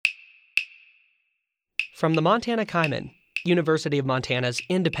From the Montana Kaimin, University of Montana's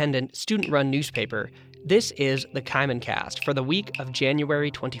independent student-run newspaper, this is the Kaimin Cast for the week of January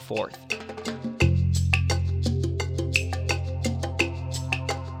 24th.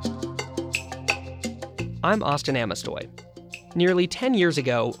 I'm Austin Amestoy. Nearly 10 years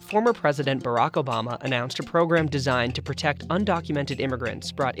ago, former President Barack Obama announced a program designed to protect undocumented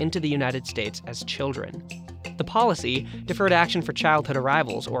immigrants brought into the United States as children. The policy, Deferred Action for Childhood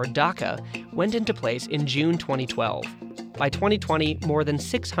Arrivals, or DACA, went into place in June 2012. By 2020, more than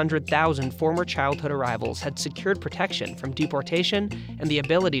 600,000 former childhood arrivals had secured protection from deportation and the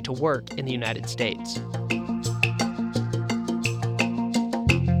ability to work in the United States.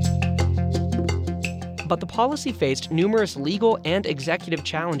 But the policy faced numerous legal and executive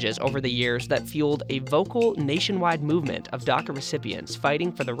challenges over the years that fueled a vocal nationwide movement of DACA recipients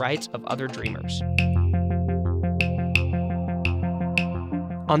fighting for the rights of other dreamers.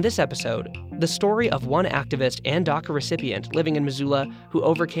 On this episode, the story of one activist and DACA recipient living in Missoula who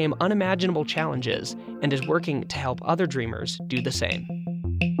overcame unimaginable challenges and is working to help other dreamers do the same.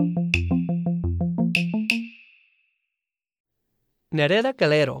 Nereida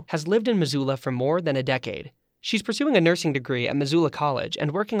Calero has lived in Missoula for more than a decade. She's pursuing a nursing degree at Missoula College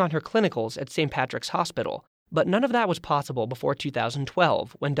and working on her clinicals at St. Patrick's Hospital, but none of that was possible before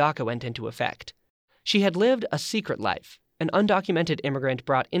 2012 when DACA went into effect. She had lived a secret life, an undocumented immigrant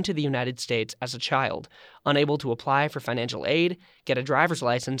brought into the United States as a child, unable to apply for financial aid, get a driver's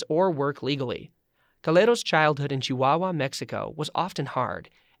license, or work legally. Calero's childhood in Chihuahua, Mexico was often hard,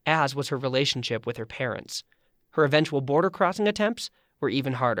 as was her relationship with her parents. Her eventual border crossing attempts were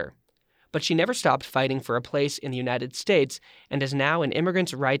even harder. But she never stopped fighting for a place in the United States and is now an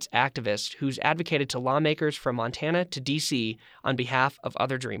immigrants' rights activist who's advocated to lawmakers from Montana to D.C. on behalf of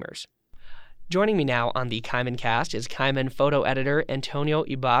other dreamers. Joining me now on the Kaimin Cast is Kaimin photo editor Antonio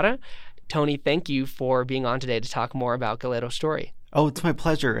Ibarra. Tony, thank you for being on today to talk more about Calero's story. Oh, it's my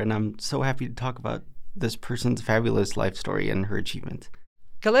pleasure, and I'm so happy to talk about this person's fabulous life story and her achievement.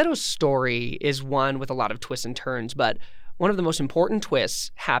 Calero's story is one with a lot of twists and turns, but one of the most important twists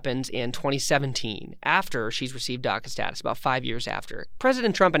happens in 2017, after she's received DACA status, about 5 years after.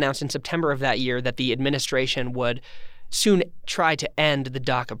 President Trump announced in September of that year that the administration would soon try to end the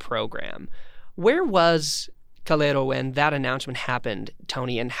DACA program. Where was Calero when that announcement happened,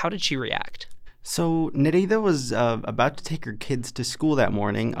 Tony, and how did she react? So Nereida was about to take her kids to school that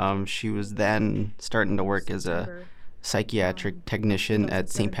morning. She was then starting to work as a psychiatric technician at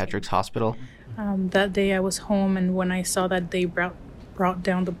St. Patrick's Hospital. That day I was home, and when I saw that they brought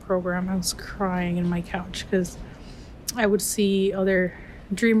down the program, I was crying in my couch because I would see other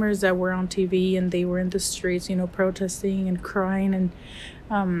dreamers that were on TV and they were in the streets, protesting and crying,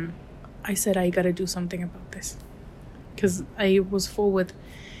 and I said, I got to do something about this because I was full with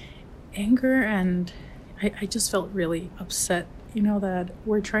anger, and I just felt really upset, that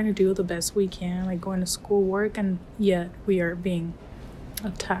we're trying to do the best we can, like going to school, work, and yet we are being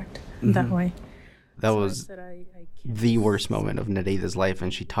attacked that way. That was the worst moment of Nereida's life,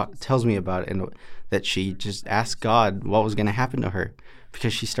 and she tells me about it, and that she just asked God what was going to happen to her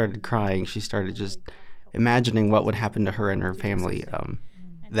because she started crying. She started just imagining what would happen to her and her family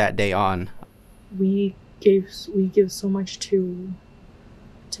that day on. We give so much to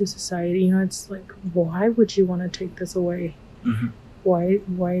society. It's like, why would you want to take this away? Mm-hmm.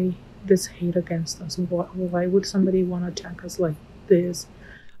 Why this hate against us? Why would somebody want to attack us like this?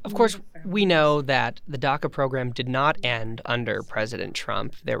 Of course, we know that the DACA program did not end under President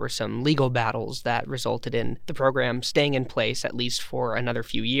Trump. There were some legal battles that resulted in the program staying in place at least for another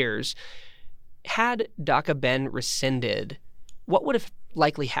few years. Had DACA been rescinded, what would have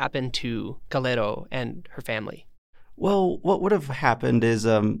likely happened to Calero and her family? Well, what would have happened is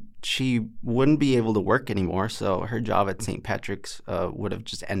she wouldn't be able to work anymore, so her job at St. Patrick's would have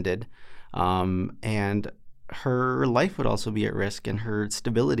just ended, and her life would also be at risk and her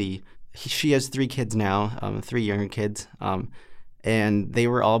stability. She has 3 kids now, 3 younger kids, and they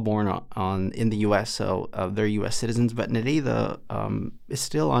were all born in the U.S., so they're U.S. citizens, but Nereida is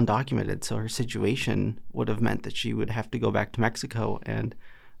still undocumented, so her situation would have meant that she would have to go back to Mexico and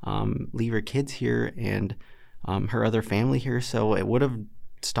leave her kids here and her other family here, so it would have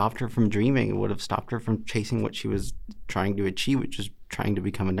stopped her from dreaming. It would have stopped her from chasing what she was trying to achieve, which is trying to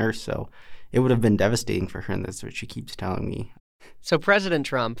become a nurse, so it would have been devastating for her, and that's what she keeps telling me. So President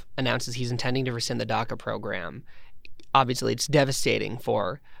Trump announces he's intending to rescind the DACA program. Obviously, it's devastating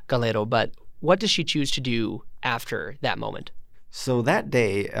for Calero, but what does she choose to do after that moment? So that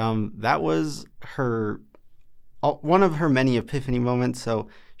day, that was one of her many epiphany moments. So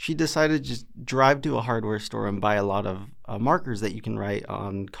she decided to just drive to a hardware store and buy a lot of markers that you can write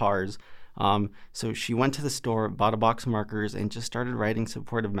on cars So she went to the store, bought a box of markers, and just started writing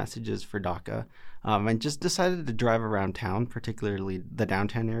supportive messages for DACA, and just decided to drive around town, particularly the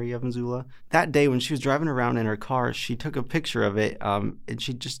downtown area of Missoula. That day, when she was driving around in her car, she took a picture of it, and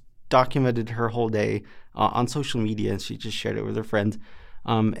she just documented her whole day on social media, and she just shared it with her friends.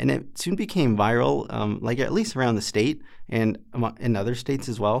 And it soon became viral, like at least around the state and in other states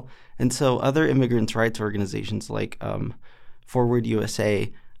as well. And so other immigrants' rights organizations like Forward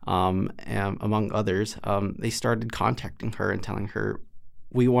USA, among others, they started contacting her and telling her,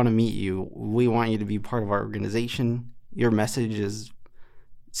 we want to meet you. We want you to be part of our organization. Your message is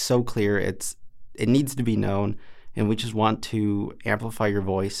so clear. It needs to be known. And we just want to amplify your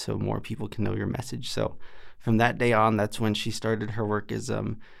voice so more people can know your message. So from that day on, that's when she started her work as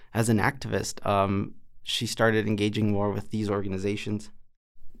an activist. She started engaging more with these organizations.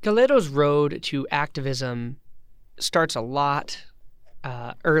 Galero's road to activism starts a lot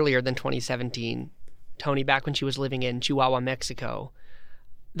earlier than 2017. Tony, back when she was living in Chihuahua, Mexico.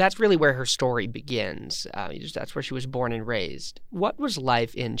 That's really where her story begins. That's where she was born and raised. What was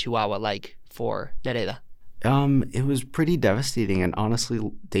life in Chihuahua like for Nereda? It was pretty devastating and honestly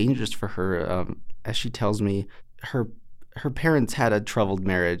dangerous for her. As she tells me, her parents had a troubled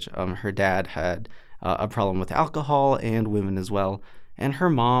marriage. Her dad had a problem with alcohol and women as well. And her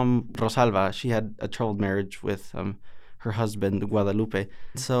mom, Rosalba, she had a troubled marriage with her husband, Guadalupe.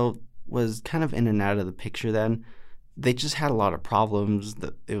 So was kind of in and out of the picture then. They just had a lot of problems.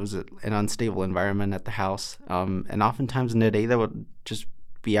 It was an unstable environment at the house. And oftentimes Nereda would just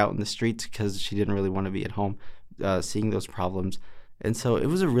be out in the streets because she didn't really want to be at home seeing those problems. And so it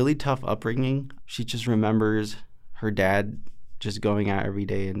was a really tough upbringing. She just remembers her dad just going out every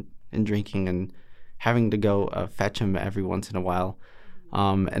day and drinking and having to go fetch him every once in a while.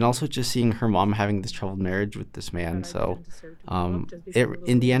 And also just seeing her mom having this troubled marriage with this man. So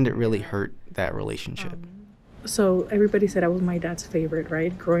in the end, it really hurt that relationship. So everybody said I was my dad's favorite,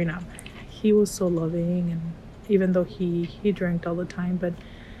 right? Growing up. He was so loving, and even though he drank all the time,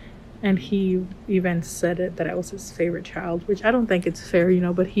 and he even said it that I was his favorite child, which I don't think it's fair,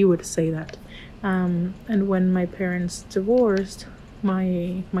 but he would say that. And when my parents divorced,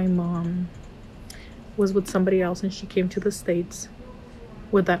 my mom was with somebody else, and she came to the States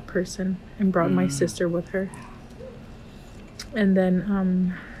with that person and brought my sister with her. And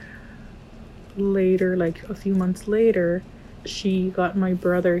then later, like a few months later, she got my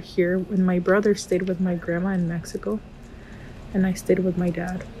brother here, and my brother stayed with my grandma in Mexico, and I stayed with my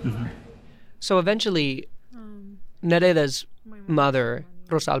dad. Mm-hmm. So eventually, Nereda's mother,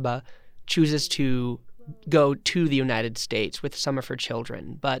 Rosalba, chooses to go to the United States with some of her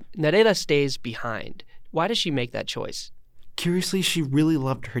children, but Nereda stays behind. Why does she make that choice? Curiously, she really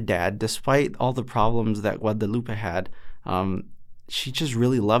loved her dad, despite all the problems that Guadalupe had. She just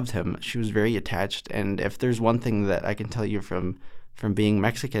really loved him. She was very attached, and if there's one thing that I can tell you from being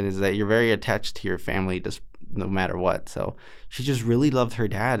Mexican is that you're very attached to your family, just no matter what. So she just really loved her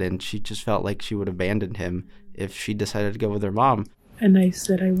dad, and she just felt like she would abandon him if she decided to go with her mom. And I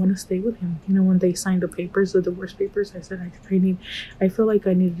said, I want to stay with him. When they signed the papers, the divorce papers, I said, I feel like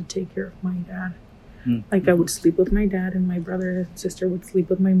I needed to take care of my dad. Like I would sleep with my dad, and my brother and sister would sleep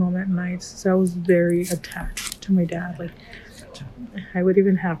with my mom at nights. So I was very attached to my dad. Like I would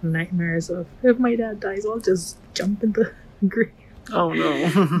even have nightmares of, if my dad dies, I'll just jump in the grave. Oh no.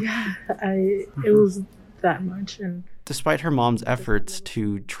 Yeah, it was that much. And despite her mom's efforts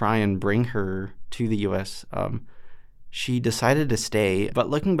to try and bring her to the U.S., she decided to stay.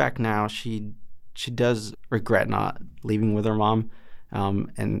 But looking back now, she does regret not leaving with her mom,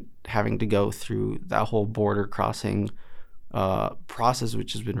 and having to go through that whole border crossing process,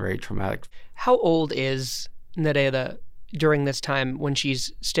 which has been very traumatic. How old is Nereda during this time when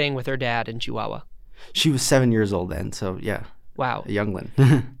she's staying with her dad in Chihuahua? She was 7 years old then, so yeah. Wow. A youngling.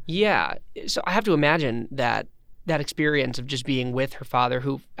 Yeah. So I have to imagine that experience of just being with her father,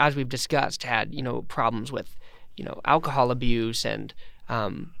 who, as we've discussed, had, problems with, alcohol abuse and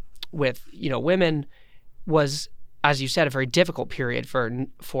with, women, was, as you said, a very difficult period for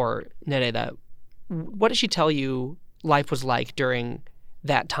Nereda. What did she tell you life was like during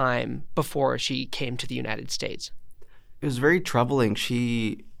that time before she came to the United States? It was very troubling.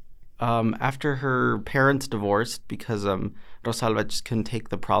 She, after her parents divorced because Rosalba just couldn't take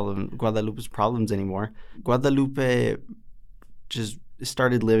Guadalupe's problems anymore, Guadalupe just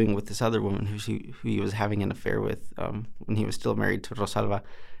started living with this other woman who he was having an affair with when he was still married to Rosalba.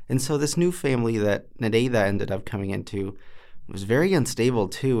 And so this new family that Nereda ended up coming into was very unstable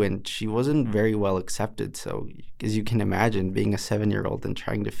too, and she wasn't very well accepted. So as you can imagine, being a 7-year-old and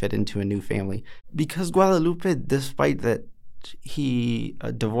trying to fit into a new family. Because Guadalupe, despite that he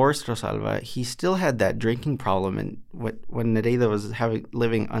divorced Rosalba, he still had that drinking problem. And when Nereida was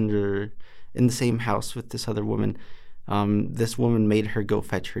living in the same house with this other woman, this woman made her go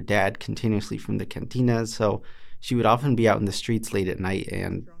fetch her dad continuously from the cantinas. So she would often be out in the streets late at night,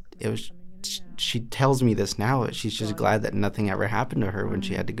 and she tells me this now. She's just glad that nothing ever happened to her when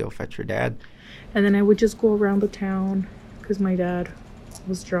she had to go fetch her dad. And then I would just go around the town because my dad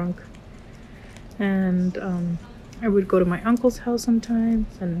was drunk. And I would go to my uncle's house sometimes.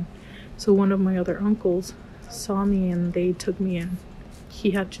 And so one of my other uncles saw me and they took me in. He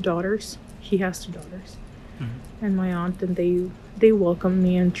had 2 daughters. He has 2 daughters. Mm-hmm. And my aunt, and they welcomed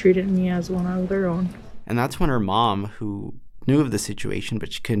me and treated me as one of their own. And that's when her mom, who knew of the situation,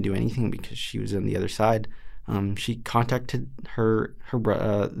 but she couldn't do anything because she was on the other side, she contacted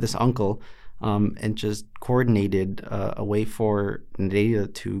this uncle and just coordinated a way for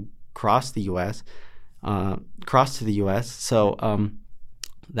Nereida to cross to the U.S. So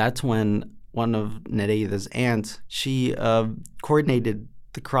that's when one of Nereida's aunts, she coordinated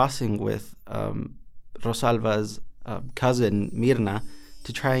the crossing with Rosalba's cousin Mirna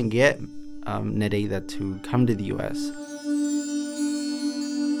to try and get Nereida to come to the U.S.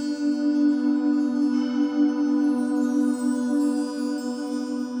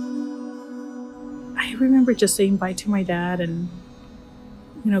 I remember just saying bye to my dad and,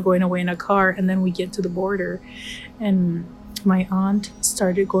 going away in a car. And then we get to the border and my aunt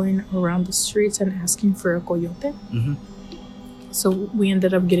started going around the streets and asking for a coyote. Mm-hmm. So we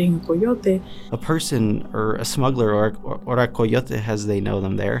ended up getting a coyote. A person or a smuggler or a coyote, as they know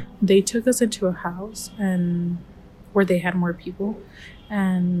them there. They took us into a house and where they had more people.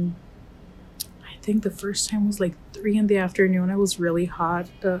 And I think the first time was like 3 p.m. It was really hot,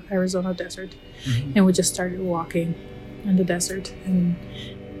 the Arizona desert. Mm-hmm. And we just started walking in the desert. And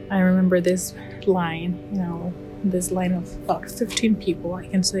I remember this line, this line of about 15 people, I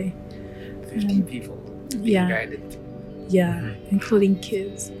can say. 15 people being guided. Yeah, mm-hmm. Including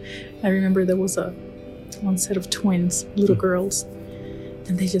kids. I remember there was one set of twins, little girls,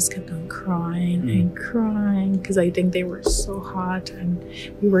 and they just kept on crying and crying because I think they were so hot, and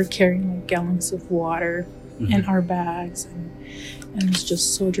we were carrying like gallons of water in our bags, and it was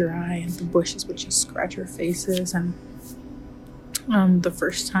just so dry, and the bushes would just scratch our faces. And the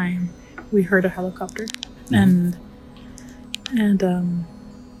first time we heard a helicopter, and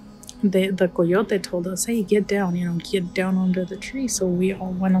the coyote told us, "Hey, get down, get down under the tree." So we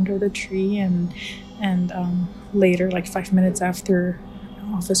all went under the tree, and later, like 5 minutes after,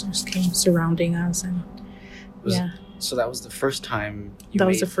 officers came surrounding us, and So that was the first time. That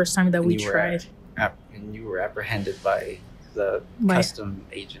was the first time that we tried. And you were apprehended by the custom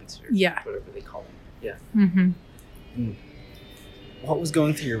agents, or whatever they call them. Yeah. Mm-hmm. Mm. What was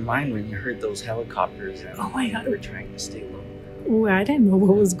going through your mind when you heard those helicopters and you were trying to stay low? Oh, I didn't know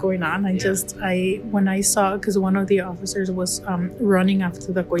what was going on. When I saw, because one of the officers was running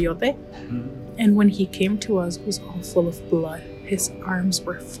after the coyote, and when he came to us, it was all full of blood. His arms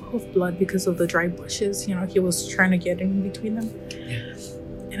were full of blood because of the dry bushes. He was trying to get in between them. Yeah.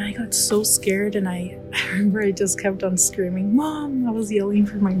 And I got so scared, and I remember I just kept on screaming, "Mom!" I was yelling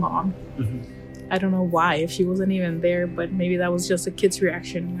for my mom. Mm-hmm. I don't know why, if she wasn't even there, but maybe that was just a kid's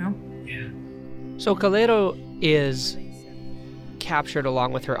reaction, Yeah. So Calero is captured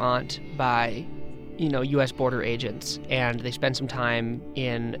along with her aunt by, U.S. border agents, and they spend some time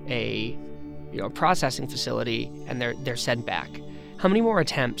in a, processing facility, and they're sent back. How many more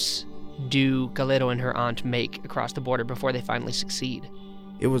attempts do Calero and her aunt make across the border before they finally succeed?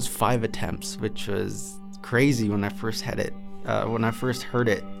 It was 5 attempts, which was crazy when I first heard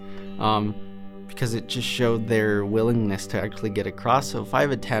it. Because it just showed their willingness to actually get across. So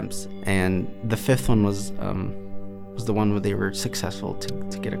 5 attempts, and the 5th one was the one where they were successful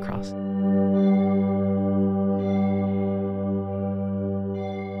to get across.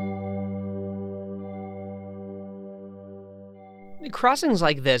 Crossings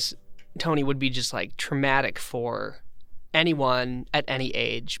like this, Tony, would be just like traumatic for anyone at any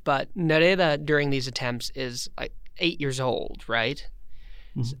age. But Nereida, during these attempts, is like 8 years old, right?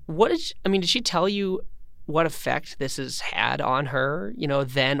 Mm-hmm. Did she tell you what effect this has had on her,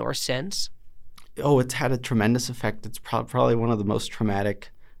 then or since? Oh, it's had a tremendous effect. It's probably one of the most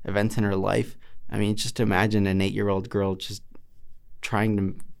traumatic events in her life. I mean, just imagine an 8-year-old girl just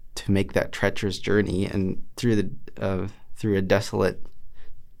trying to make that treacherous journey and through a desolate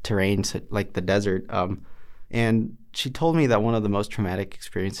terrain like the desert. And she told me that one of the most traumatic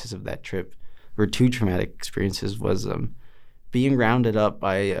experiences of that trip, or 2 traumatic experiences, was being rounded up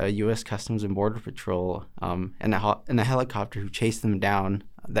by a U.S. Customs and Border Patrol and a helicopter who chased them down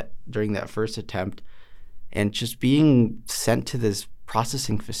during that first attempt. And just being sent to this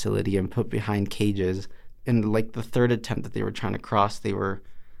processing facility and put behind cages. In like the third attempt that they were trying to cross, they were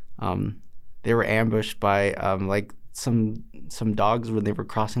ambushed by like some dogs when they were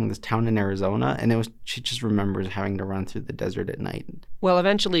crossing this town in Arizona, and she just remembers having to run through the desert at night. Well,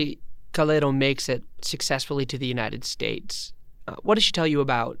 eventually, Calero makes it successfully to the United States. What does she tell you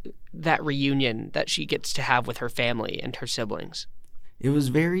about that reunion that she gets to have with her family and her siblings? It was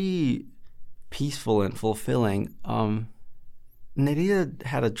very peaceful and fulfilling. Nereida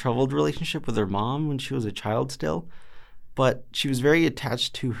had a troubled relationship with her mom when she was a child still, but she was very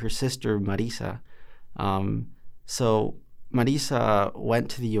attached to her sister, Marisa. So Marisa went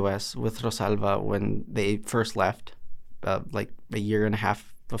to the U.S. with Rosalva when they first left, like a year and a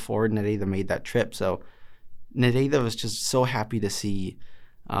half before Nereida made that trip. So Nereida was just so happy to see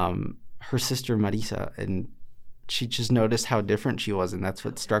her sister Marisa, and she just noticed how different she was, and that's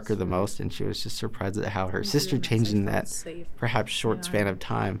what struck her the most. And she was just surprised at how her sister changed in that perhaps short span of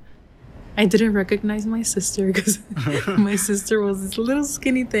time. I didn't recognize my sister because my sister was this little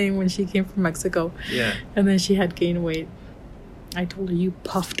skinny thing when she came from Mexico. Yeah. And then she had gained weight. I told her, you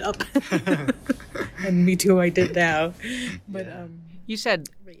puffed up. And me too, I did now. But you said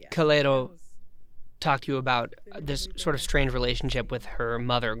Calero talked to you about this sort of strange relationship with her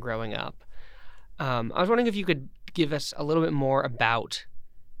mother growing up. I was wondering if you could give us a little bit more about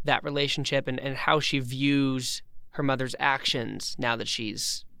that relationship and how she views her mother's actions now that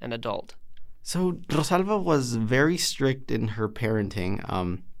she's an adult. So Rosalva was very strict in her parenting.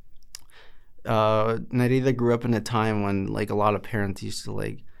 Nereida grew up in a time when like a lot of parents used to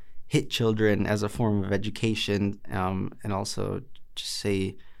like hit children as a form of education, and also just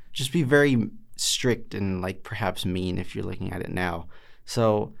be very strict and like perhaps mean if you're looking at it now.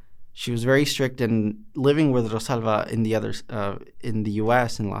 So she was very strict, and living with Rosalva in the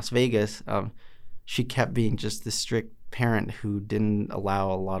U.S. in Las Vegas, she kept being just this strict parent who didn't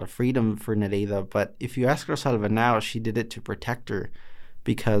allow a lot of freedom for Nereida. But if you ask Rosalva now, she did it to protect her,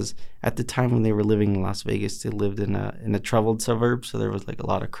 because at the time when they were living in Las Vegas, they lived in a troubled suburb, so there was like a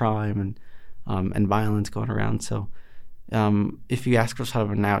lot of crime and violence going around. So if you ask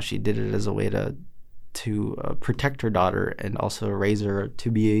Rosalva now, she did it as a way to protect her daughter and also raise her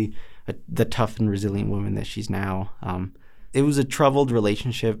to be the tough and resilient woman that she's now. It was a troubled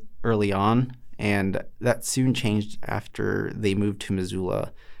relationship early on, and that soon changed after they moved to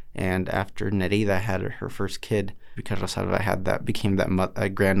Missoula and after Nereida had her first kid, because Rosalva became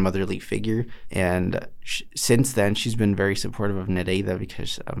that grandmotherly figure. And since then, she's been very supportive of Nereida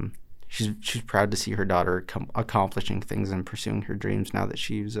because she's proud to see her daughter accomplishing things and pursuing her dreams now that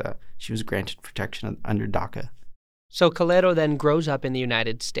she was granted protection under DACA. So Calero then grows up in the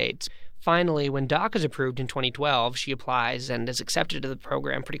United States. Finally, when DACA is approved in 2012, she applies and is accepted to the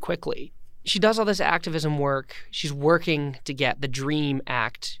program pretty quickly. She does all this activism work. She's working to get the DREAM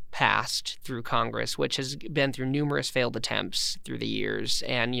Act passed through Congress, which has been through numerous failed attempts through the years,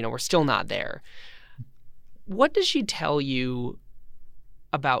 and, we're still not there. What does she tell you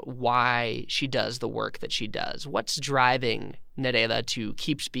about why she does the work that she does? What's driving Nereida to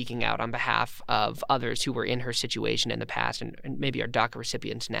keep speaking out on behalf of others who were in her situation in the past and maybe are DACA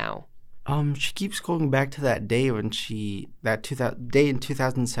recipients now? She keeps going back to that day day in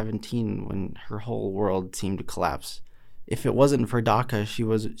 2017 when her whole world seemed to collapse. If it wasn't for DACA,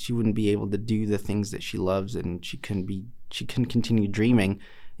 she wouldn't be able to do the things that she loves, and she couldn't continue dreaming.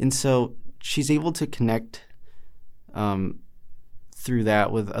 And so she's able to connect through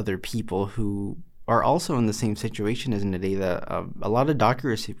that with other people who are also in the same situation as Nereida. A lot of DACA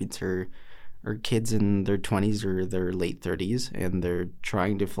recipients are kids in their 20s or their late 30s, and they're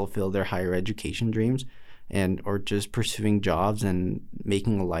trying to fulfill their higher education dreams or just pursuing jobs and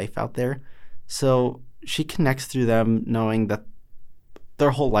making a life out there. So she connects through them, knowing that their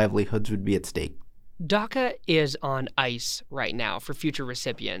whole livelihoods would be at stake. DACA is on ice right now for future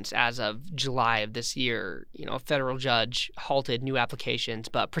recipients. As of July of this year, a federal judge halted new applications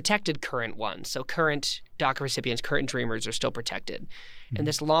but protected current ones. So current DACA recipients, current dreamers are still protected. Mm-hmm. And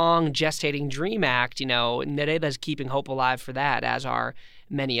this long gestating DREAM Act, Nereida's keeping hope alive for that, as are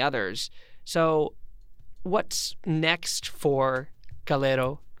many others. So what's next for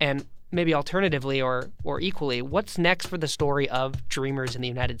Calero? And maybe alternatively or equally, what's next for the story of dreamers in the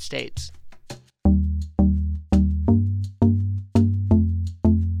United States?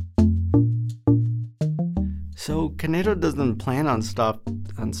 So Calero doesn't plan on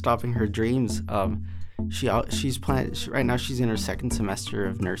stopping her dreams. Right now she's in her second semester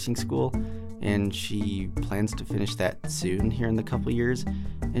of nursing school, and she plans to finish that soon here in the couple years.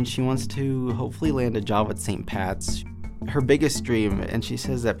 And she wants to hopefully land a job at St. Pat's. her biggest dream, and she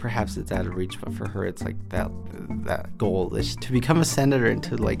says that perhaps it's out of reach, but for her it's like that goal is to become a senator and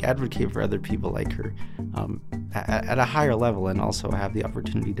to like advocate for other people like her at a higher level, and also have the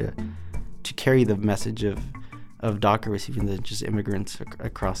opportunity to carry the message of DACA receiving than just immigrants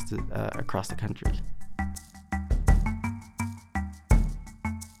across the country.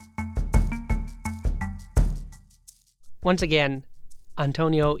 Once again,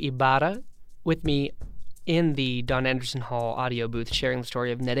 Antonio Ibarra with me in the Don Anderson Hall audio booth sharing the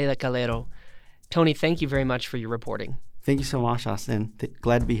story of Nereida Calero. Tony, thank you very much for your reporting. Thank you so much, Austin.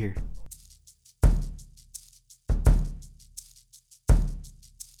 Glad to be here.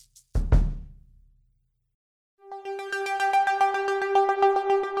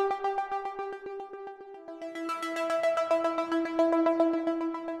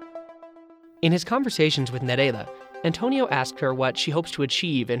 In his conversations with Nereida, Antonio asked her what she hopes to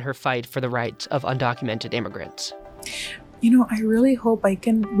achieve in her fight for the rights of undocumented immigrants. I really hope we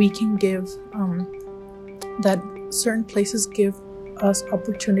can give that certain places give us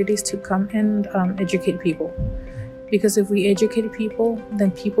opportunities to come and educate people. Because if we educate people, then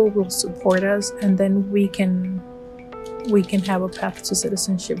people will support us, and then we can have a path to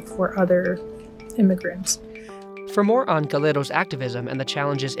citizenship for other immigrants. For more on Calero's activism and the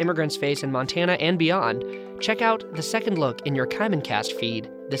challenges immigrants face in Montana and beyond, check out The Second Look in your Kaimancast feed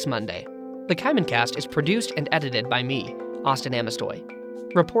this Monday. The Kaimancast is produced and edited by me, Austin Amistoy.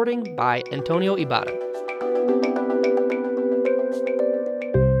 Reporting by Antonio Ibarra.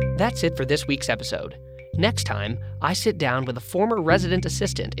 That's it for this week's episode. Next time, I sit down with a former resident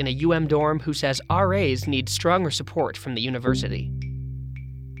assistant in a UM dorm who says RAs need stronger support from the university.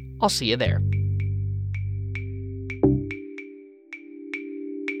 I'll see you there.